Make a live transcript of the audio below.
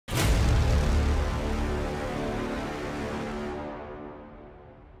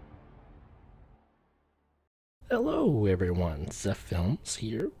Hello everyone, ZEFilms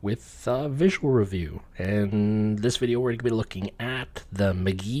here with a visual review, and this video we're going to be looking at the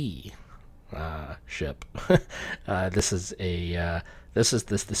Magee ship. This is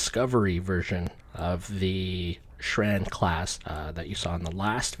this Discovery version of the Shran class that you saw in the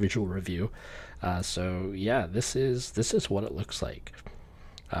last visual review. So yeah, this is what it looks like.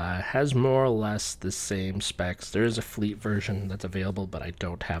 Has more or less the same specs. There is a fleet version that's available, but I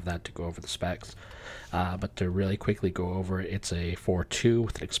don't have that to go over the specs. But to really quickly go over it, it's a 4.2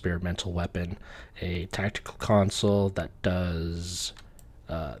 with an experimental weapon, a tactical console that does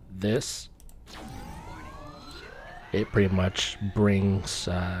this. It pretty much brings,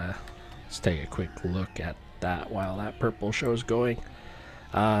 let's take a quick look at that while that purple show is going.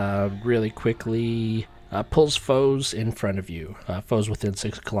 Really quickly, pulls foes in front of you. Foes within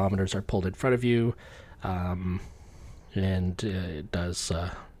 6 kilometers are pulled in front of you, and it does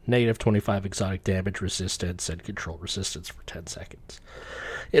negative 25 exotic damage resistance and control resistance for 10 seconds.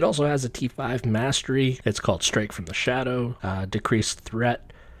 It also has a T5 mastery. It's called Strike from the Shadow. Decreased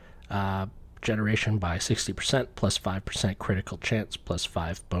threat generation by 60%, plus 5% critical chance, plus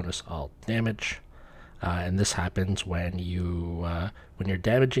 5 bonus all damage. And this happens when you're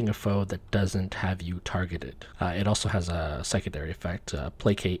damaging a foe that doesn't have you targeted. It also has a secondary effect,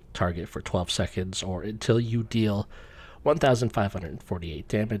 placate target for 12 seconds or until you deal 1,548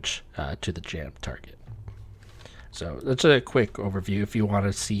 damage to the jammed target. So that's a quick overview. If you want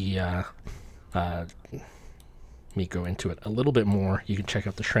to see me go into it a little bit more, you can check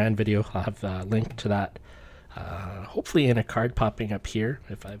out the Shran video. I'll have a link to that. Hopefully in a card popping up here,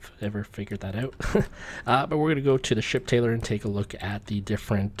 if I've ever figured that out. But we're going to go to the ship tailor and take a look at the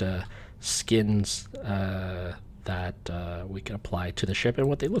different skins that we can apply to the ship and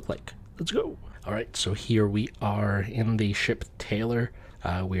what they look like. Let's go. Alright, so here we are in the ship tailor.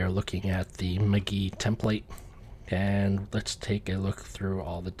 We are looking at the Magee template, and let's take a look through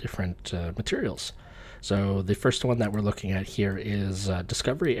all the different materials. So the first one that we're looking at here is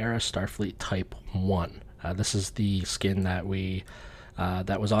Discovery Era Starfleet Type 1. This is the skin that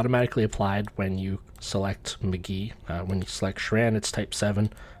that was automatically applied when you select Magee. When you select Shran, it's Type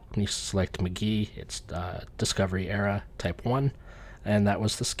 7. When you select Magee, it's Discovery Era Type 1. And that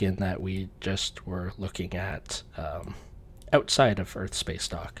was the skin that we just were looking at outside of Earth space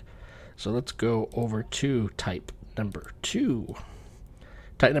dock. So let's go over to type number 2.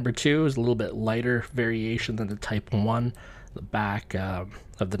 Type number 2 is a little bit lighter variation than the type 1. The back of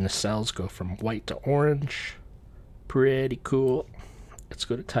the nacelles go from white to orange. Pretty cool. Let's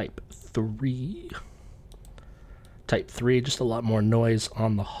go to type 3. Type 3, just a lot more noise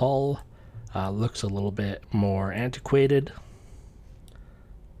on the hull. Looks a little bit more antiquated.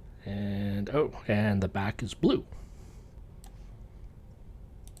 And the back is blue.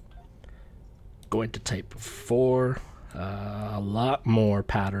 Going to type 4, a lot more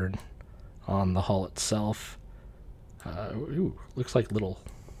pattern on the hull itself. Looks like I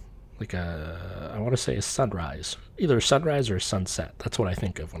want to say a sunrise, either a sunrise or a sunset. That's what I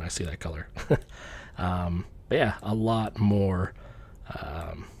think of when I see that color. But yeah, a lot more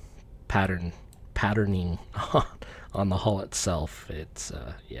patterning on the hull itself. It's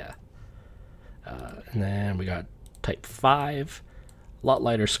yeah. And then we got type 5, a lot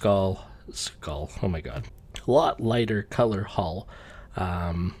lighter skull. Oh my god, a lot lighter color hull,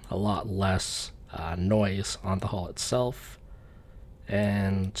 a lot less noise on the hull itself,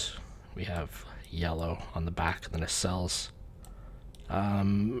 and we have yellow on the back of the nacelles.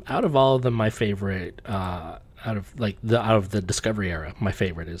 Out of all of them, my favorite, out of the Discovery era, my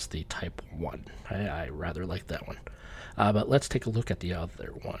favorite is the Type 1. I rather like that one. But let's take a look at the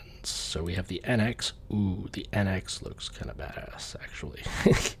other ones. So we have the NX. Ooh, the NX looks kind of badass, actually.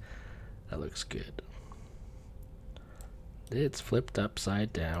 That looks good. It's flipped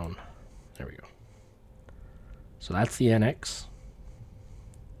upside down. There we go. So that's the NX.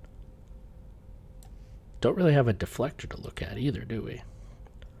 Don't really have a deflector to look at either, do we?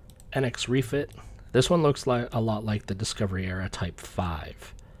 NX refit. This one looks like a lot like the Discovery era Type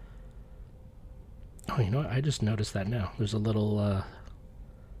 5. Oh, you know what? I just noticed that now. There's a little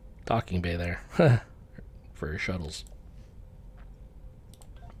docking bay there for shuttles.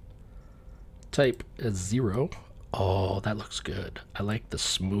 Type 0. Oh, that looks good. I like the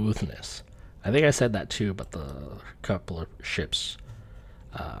smoothness. I think I said that too, but the couple of ships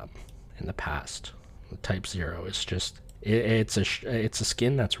in the past. The Type 0 is just it's a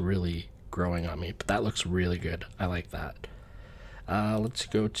skin that's really growing on me, but that looks really good. I like that. Let's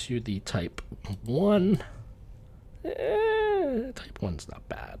go to the Type 1. Type 1's not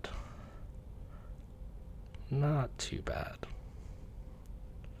bad. Not too bad.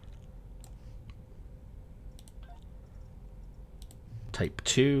 Type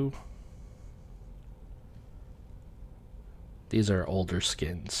 2. These are older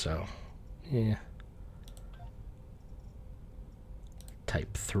skins, so yeah.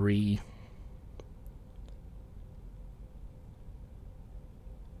 Type 3.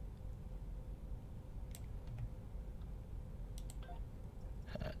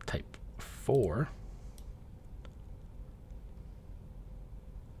 Type 4.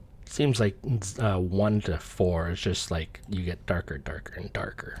 Seems like 1 to 4 is just like you get darker, darker, and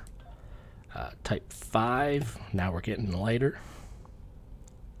darker. Type 5, now we're getting lighter.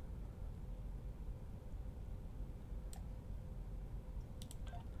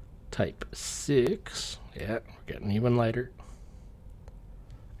 Type 6, yeah, we're getting even lighter.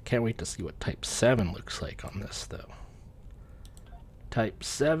 Can't wait to see what Type 7 looks like on this, though. Type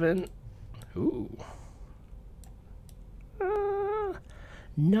 7, ooh.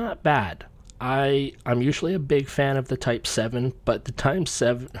 Not bad. I'm usually a big fan of the Type 7, but the Type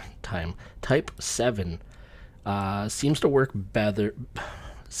 7 seems to work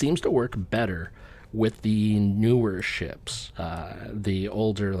better with the newer ships, the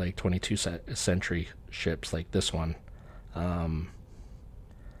older like 22nd century ships like this one.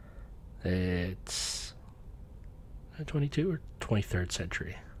 It's 22 or 23rd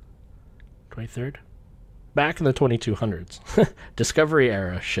century. 23rd? Back in the 2200s, Discovery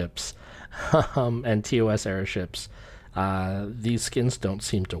era ships and TOS era ships, these skins don't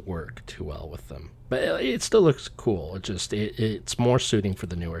seem to work too well with them. But it still looks cool. It's more suiting for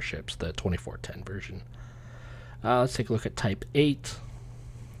the newer ships, the 2410 version. Let's take a look at Type 8.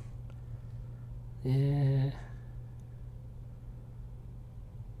 Yeah.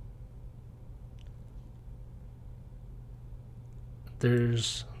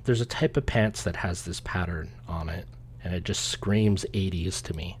 There's a type of pants that has this pattern on it, and it just screams 80s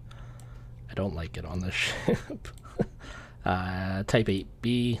to me. I don't like it on this ship. Type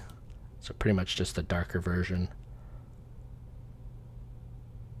 8B, so pretty much just a darker version.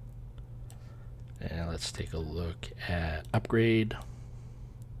 And let's take a look at upgrade.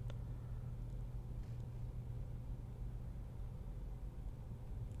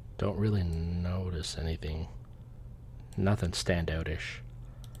 Don't really notice anything. Nothing standout-ish.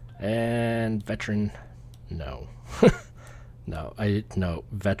 And veteran, no. No,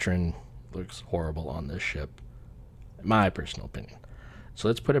 veteran looks horrible on this ship. My personal opinion. So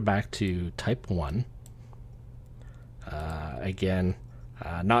let's put it back to Type 1. Again,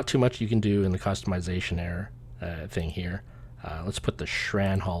 not too much you can do in the customization thing here. Let's put the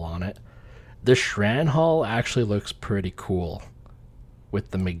Shran hull on it. The Shran hull actually looks pretty cool with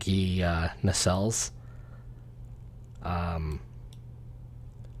the Magee nacelles.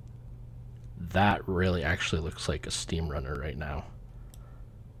 That really actually looks like a steam runner right now.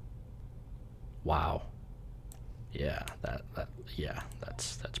 Wow. Yeah,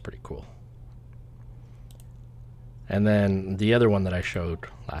 that's pretty cool. And then the other one that I showed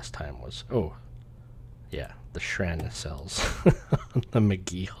last time was, oh, yeah, the Shran nacelles on the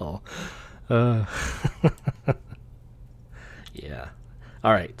Magee hull. Yeah.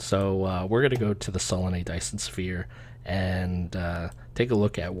 All right, so we're gonna go to the Solanae Dyson Sphere and take a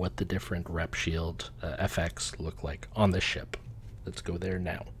look at what the different rep shield FX look like on the ship. Let's go there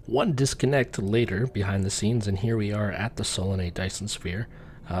now. One disconnect later, behind the scenes, and here we are at the Solanae Dyson Sphere.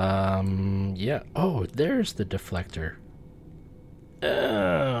 Yeah. Oh, there's the deflector.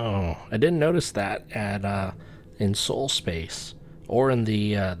 Oh, I didn't notice that at in Soul Space or in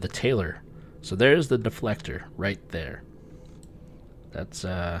the tailor. So there's the deflector right there. That's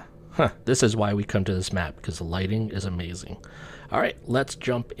this is why we come to this map, because the lighting is amazing. All right, let's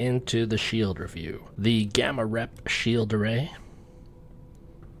jump into the shield review. The Gamma Rep shield array.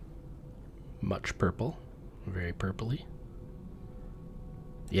 Much purple, very purpley.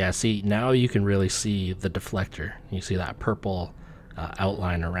 Yeah, see, now you can really see the deflector. You see that purple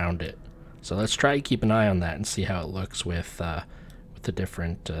outline around it. So let's try to keep an eye on that and see how it looks with the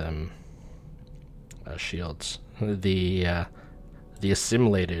different shields. The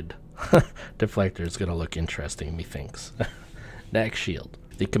assimilated deflector is going to look interesting, methinks. Next shield,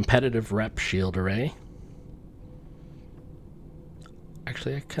 the competitive rep shield array.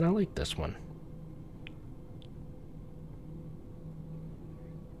 Actually, I kind of like this one.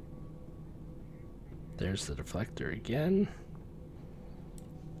 There's the deflector again.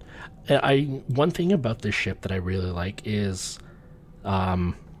 One thing about this ship that I really like is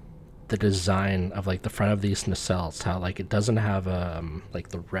the design of like the front of these nacelles. How like it doesn't have like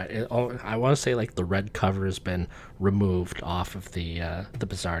the red. I want to say like the red cover has been removed off of the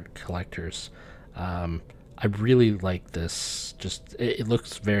Bizarre collectors. I really like this. Just it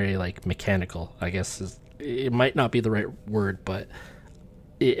looks very like mechanical. I guess it might not be the right word, but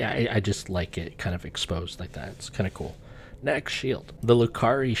I just like it kind of exposed like that. It's kind of cool. Next shield, the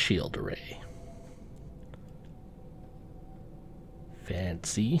Lucari shield array.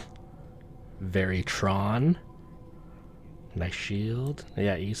 Fancy. Very Tron. Nice shield.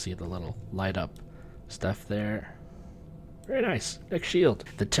 Yeah, you see the little light up stuff there. Very nice. Next shield,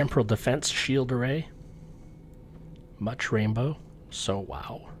 the Temporal Defense shield array. Much rainbow. So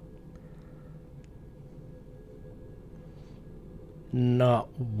wow. Not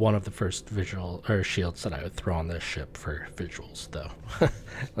one of the first visual or shields that I would throw on this ship for visuals, though.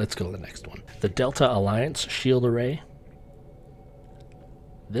 Let's go to the next one. The Delta Alliance shield array.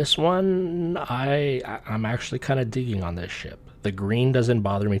 This one, I'm actually kind of digging on this ship. The green doesn't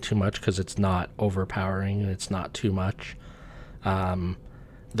bother me too much because it's not overpowering and it's not too much.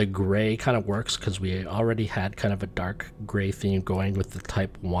 The gray kind of works because we already had kind of a dark gray theme going with the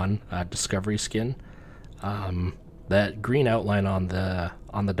Type 1 Discovery skin. That green outline on the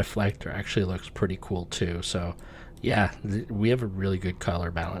deflector actually looks pretty cool too. So yeah, we have a really good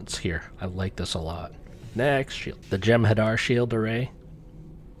color balance here. I like this a lot. Next shield, the Jem'Hadar shield array.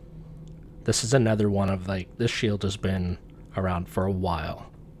 This is another one of like, this shield has been around for a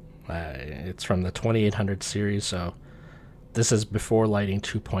while. It's from the 2800 series, so this is before Lighting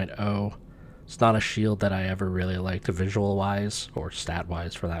 2.0. It's not a shield that I ever really liked visual wise or stat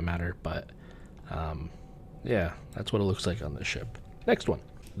wise for that matter, but yeah, that's what it looks like on this ship. Next one,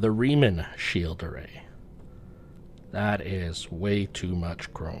 the Riemann shield array. That is way too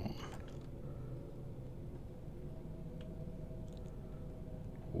much chrome.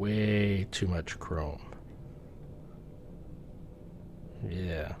 Way too much chrome.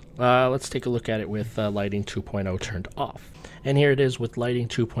 Yeah. Let's take a look at it with Lighting 2.0 turned off. And here it is with Lighting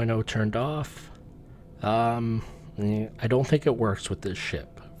 2.0 turned off. I don't think it works with this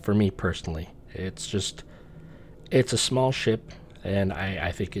ship, for me personally. It's just, it's a small ship, and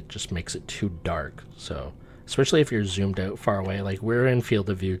I think it just makes it too dark. So, especially if you're zoomed out far away, like we're in field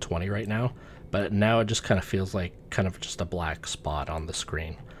of view 20 right now, but now it just kind of feels like kind of just a black spot on the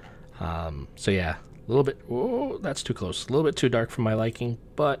screen. So yeah, a little bit, oh, that's too close. A little bit too dark for my liking,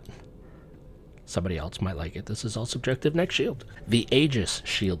 but somebody else might like it. This is all subjective. Next shield, the Aegis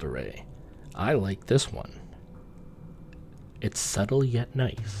shield array. I like this one. It's subtle yet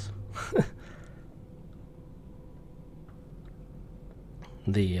nice.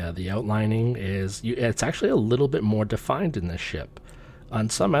 The outlining is, it's actually a little bit more defined in this ship. On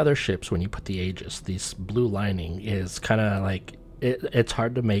some other ships, when you put the Aegis, this blue lining is kind of like, it's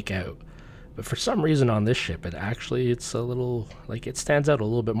hard to make out. But for some reason on this ship, it's a little, like it stands out a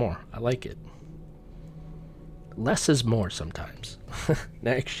little bit more. I like it. Less is more sometimes.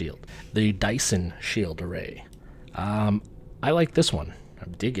 Next shield, the Dyson shield array. I like this one.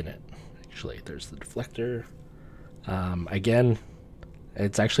 I'm digging it. Actually, there's the deflector. Again,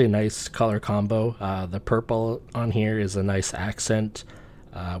 it's actually a nice color combo. The purple on here is a nice accent.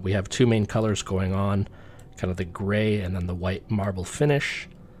 We have two main colors going on, kind of the gray and then the white marble finish.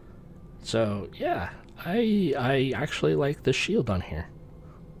 So yeah, I actually like the shield on here.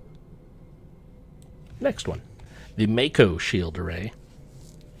 Next one, the Mako shield array.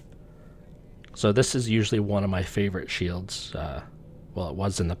 So this is usually one of my favorite shields. Well, it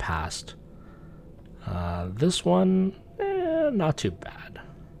was in the past. This one, not too bad.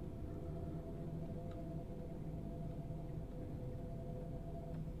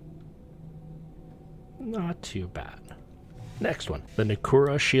 Not too bad. Next one, the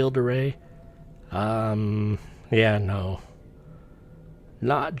Nakura shield array. Yeah, no.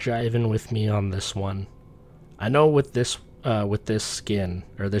 Not jiving with me on this one. I know with this skin,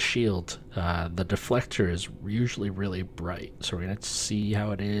 or the shield, the deflector is usually really bright. So we're gonna see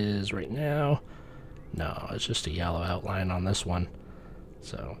how it is right now. No, it's just a yellow outline on this one.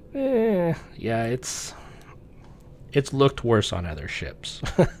 So, yeah, it's looked worse on other ships.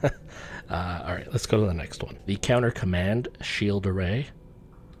 Alright, let's go to the next one. The Counter Command shield array.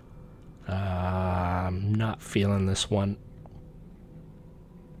 I'm not feeling this one.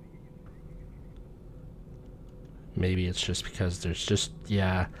 Maybe it's just because there's just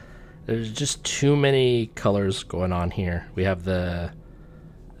too many colors going on here. We have the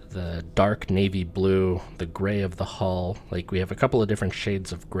dark navy blue, the gray of the hull. Like, we have a couple of different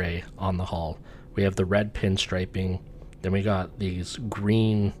shades of gray on the hull. We have the red pinstriping. Then we got these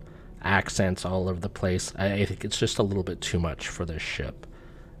green accents all over the place. I think it's just a little bit too much for this ship.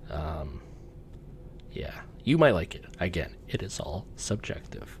 Yeah, you might like it. Again, it is all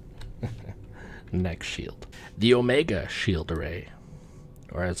subjective. Next shield, the Omega shield array,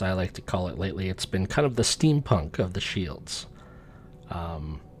 or as I like to call it lately, it's been kind of the steampunk of the shields.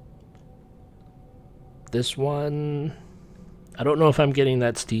 This one, I don't know if I'm getting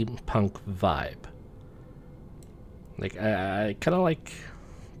that steampunk vibe. Like, I kind of like...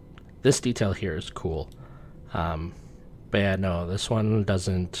 This detail here is cool. But yeah, no, this one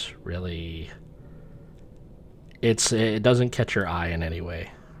doesn't really... It doesn't catch your eye in any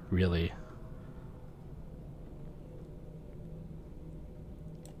way, really.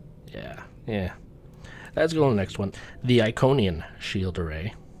 Yeah. Let's go on the next one. The Iconian shield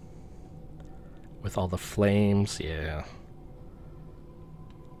array. With all the flames, yeah.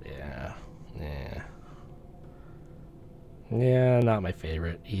 Yeah, not my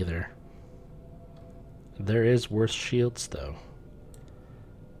favorite either. There is worse shields, though.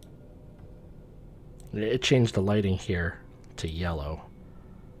 It changed the lighting here to yellow.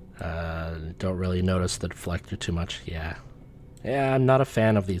 Don't really notice the deflector too much. Yeah, I'm not a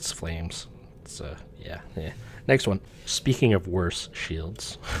fan of these flames. So, yeah. Next one. Speaking of worse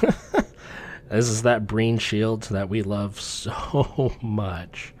shields. This is that green shield that we love so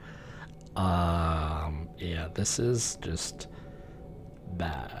much. Yeah, this is just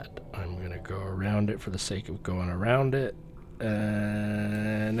bad. I'm gonna go around it for the sake of going around it.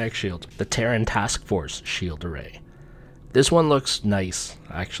 Next shield. The Terran Task Force shield array. This one looks nice,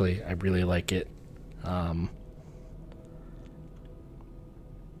 actually. I really like it.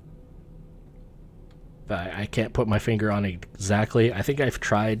 But I can't put my finger on it exactly. I think I've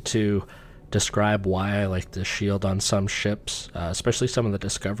tried to describe why I like the shield on some ships, especially some of the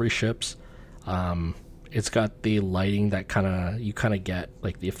Discovery ships. It's got the lighting that you kind of get,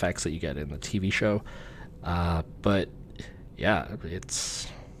 like the effects that you get in the TV show. But yeah,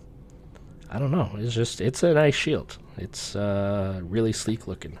 I don't know. It's a nice shield. It's really sleek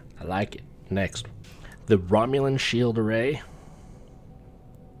looking. I like it. Next, the Romulan shield array.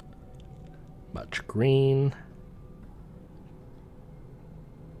 Much green.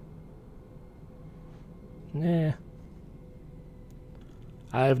 Nah.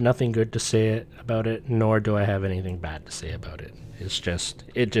 I have nothing good to say about it, nor do I have anything bad to say about it. It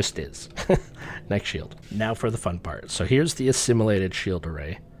just is. Next shield. Now for the fun part. So here's the assimilated shield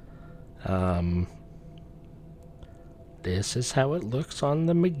array. This is how it looks on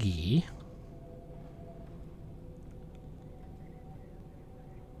the Magee.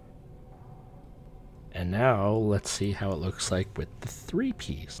 And now let's see how it looks like with the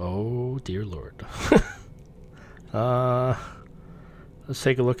 3-piece. Oh dear lord. Let's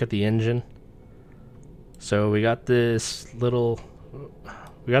take a look at the engine. So we got this little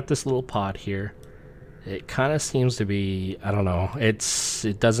pod here. It kind of seems to be, I don't know, it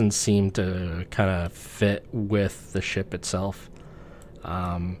doesn't seem to kind of fit with the ship itself.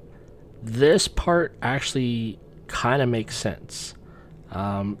 This part actually kind of makes sense.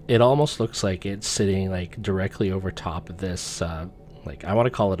 It almost looks like it's sitting like directly over top of this, like I want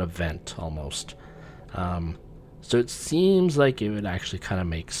to call it a vent almost. So it seems like it would actually kind of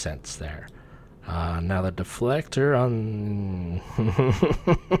make sense there. Now the deflector on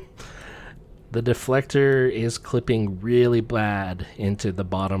the deflector is clipping really bad into the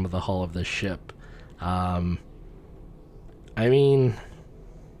bottom of the hull of the ship. I mean,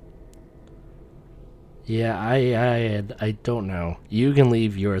 yeah, I don't know. You can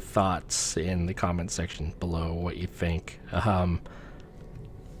leave your thoughts in the comment section below what you think.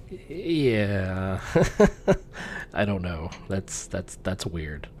 Yeah. I don't know. That's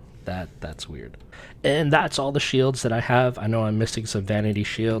weird. That's weird. And that's all the shields that I have. I know I'm missing some vanity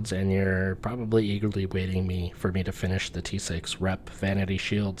shields, and you're probably eagerly waiting for me to finish the T6 rep vanity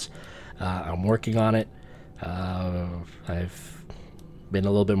shields. I'm working on it. I've been a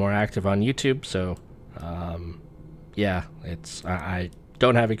little bit more active on YouTube, so yeah, I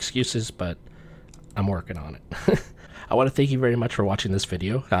don't have excuses, but I'm working on it. I want to thank you very much for watching this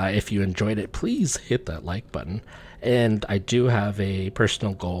video. If you enjoyed it, please hit that like button. And I do have a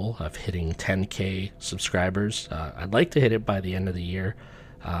personal goal of hitting 10K subscribers. I'd like to hit it by the end of the year.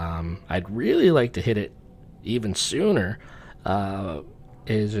 I'd really like to hit it even sooner.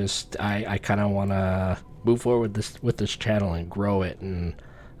 It's just I kind of want to move forward with this channel and grow it. And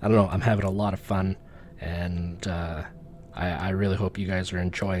I don't know, I'm having a lot of fun. And I really hope you guys are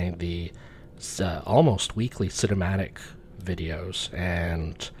enjoying the almost weekly cinematic videos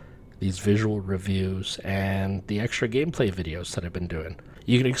and these visual reviews and the extra gameplay videos that I've been doing.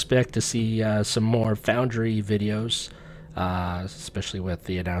 You can expect to see some more Foundry videos, especially with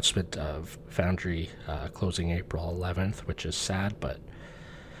the announcement of Foundry closing April 11th, which is sad, but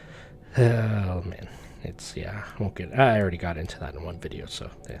oh man, I already got into that in one video, so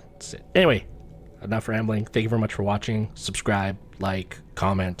that's it. Anyway, enough rambling. Thank you very much for watching. Subscribe, like,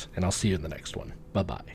 comment, and I'll see you in the next one. Bye-bye.